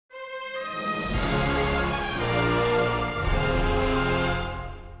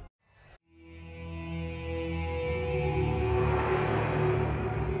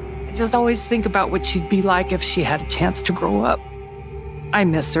just always think about what she'd be like if she had a chance to grow up. I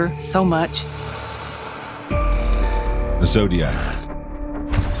miss her so much. Zodiac.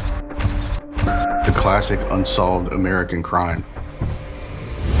 The classic unsolved American crime.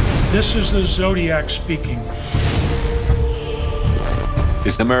 This is the Zodiac speaking.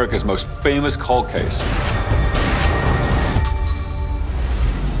 It's America's most famous cold case.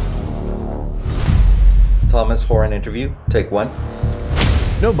 Thomas Horan interview, take one.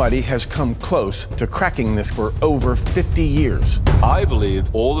 Nobody has come close to cracking this for over 50 years. I believe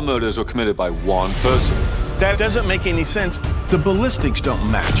all the murders were committed by one person. That doesn't make any sense. The ballistics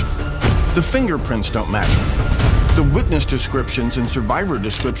don't match. The fingerprints don't match. The witness descriptions and survivor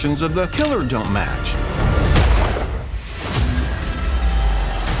descriptions of the killer don't match.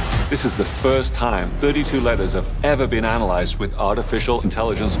 This is the first time 32 letters have ever been analyzed with artificial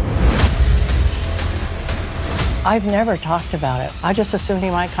intelligence. I've never talked about it. I just assumed he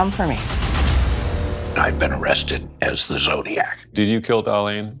might come for me. I've been arrested as the Zodiac. Did you kill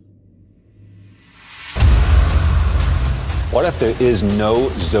Darlene? What if there is no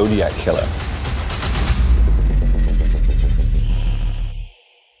Zodiac killer?